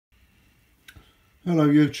Hello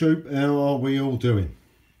YouTube, how are we all doing?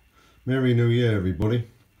 Merry New Year everybody.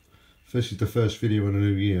 This is the first video in the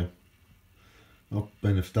new year. I've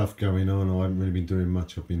been of stuff going on, I haven't really been doing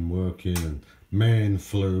much. I've been working and man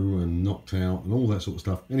flu and knocked out and all that sort of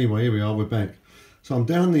stuff. Anyway, here we are, we're back. So I'm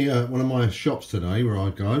down the one of my shops today where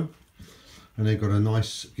I go, and they've got a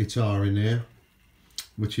nice guitar in there,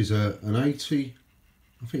 which is an 80,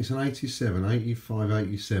 I think it's an 87, 85,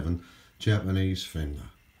 87 Japanese Fender.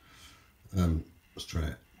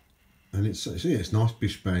 Strat, and it's nice,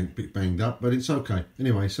 bit banged up, but it's okay.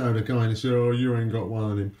 Anyway, so the guy said, "Oh, you ain't got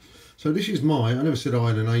one of them." So this is I never said I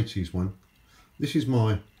had an 80s one. This is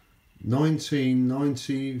my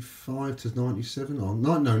 1995 to 97, or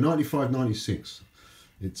no, 95, 96.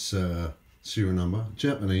 It's serial number,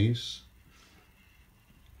 Japanese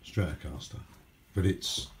Stratocaster, but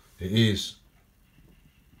it is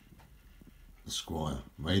the Squire,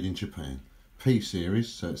 made in Japan. P series,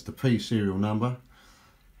 so it's the P serial number.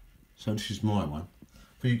 So this is my one.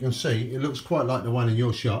 But you can see it looks quite like the one in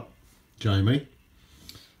your shop, Jamie.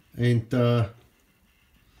 And there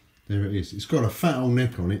it is. It's got a fat old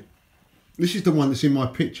neck on it. This is the one that's in my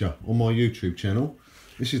picture on my YouTube channel.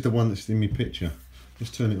 This is the one that's in my picture.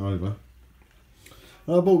 Let's turn it over.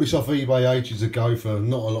 I bought this off eBay ages ago for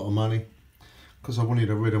not a lot of money, because I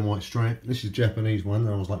wanted a red and white Strat. This is a Japanese one,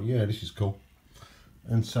 and I was like, yeah, this is cool.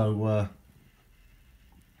 And so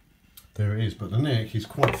there it is, but the neck is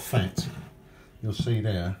quite fat. You'll see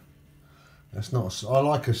there. That's not. I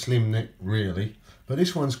like a slim neck really, but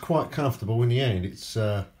this one's quite comfortable in the hand. It's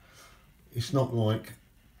not like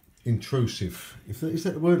intrusive. Is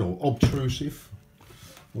that the word, or obtrusive?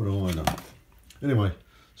 What do I know? Anyway,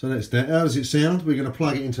 so that's that. How does it sound? We're going to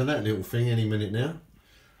plug it into that little thing any minute now,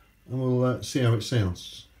 and we'll see how it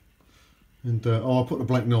sounds. And I'll put the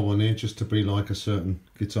black knob on here just to be like a certain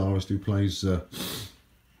guitarist who plays a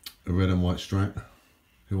red and white Strat,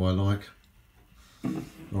 who I like.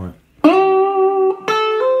 Right.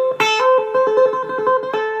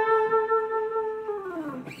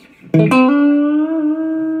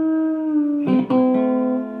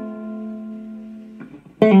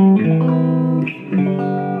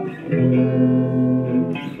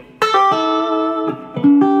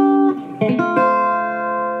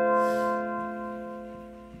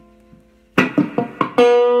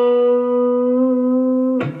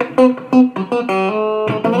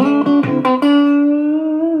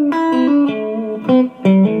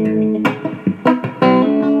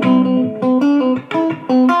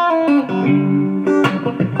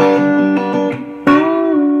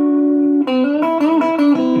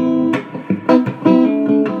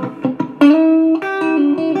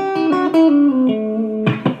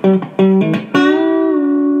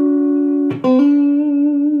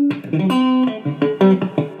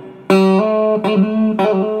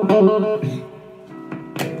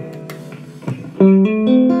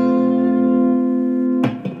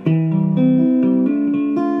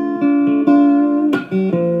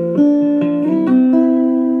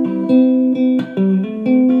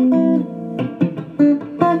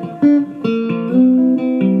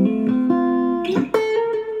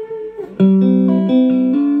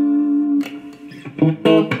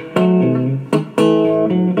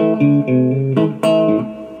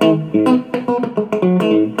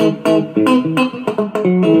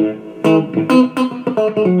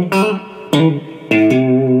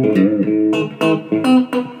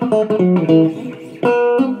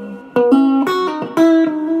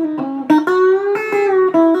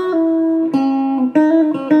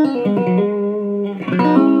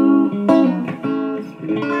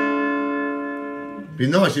 Be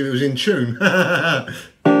nice if it was in tune. All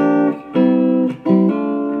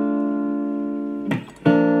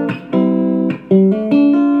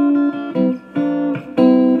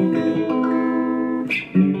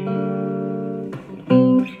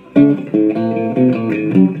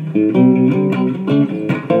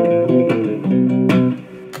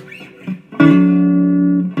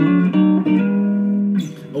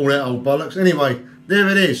that old bollocks. Anyway, there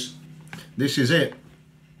it is. This is it.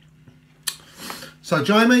 So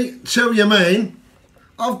Jamie, tell your man,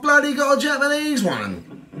 I've bloody got a Japanese one.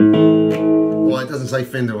 Well, it doesn't say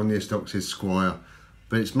Fender on this stock, it says Squire.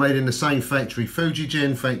 But it's made in the same factory, Fuji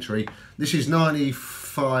Gen factory. This is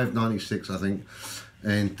 95, 96 I think.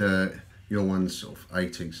 And your one's sort of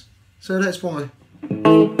 80s. So that's why.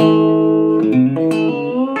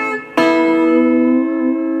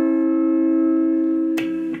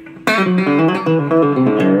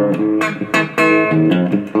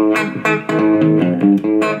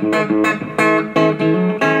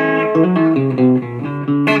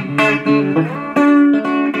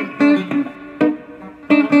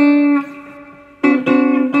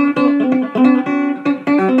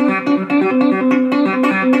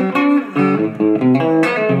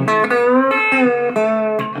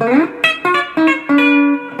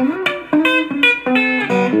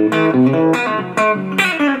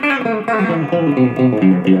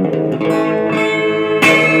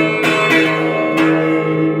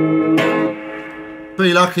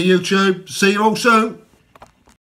 Be lucky, YouTube. See you all soon.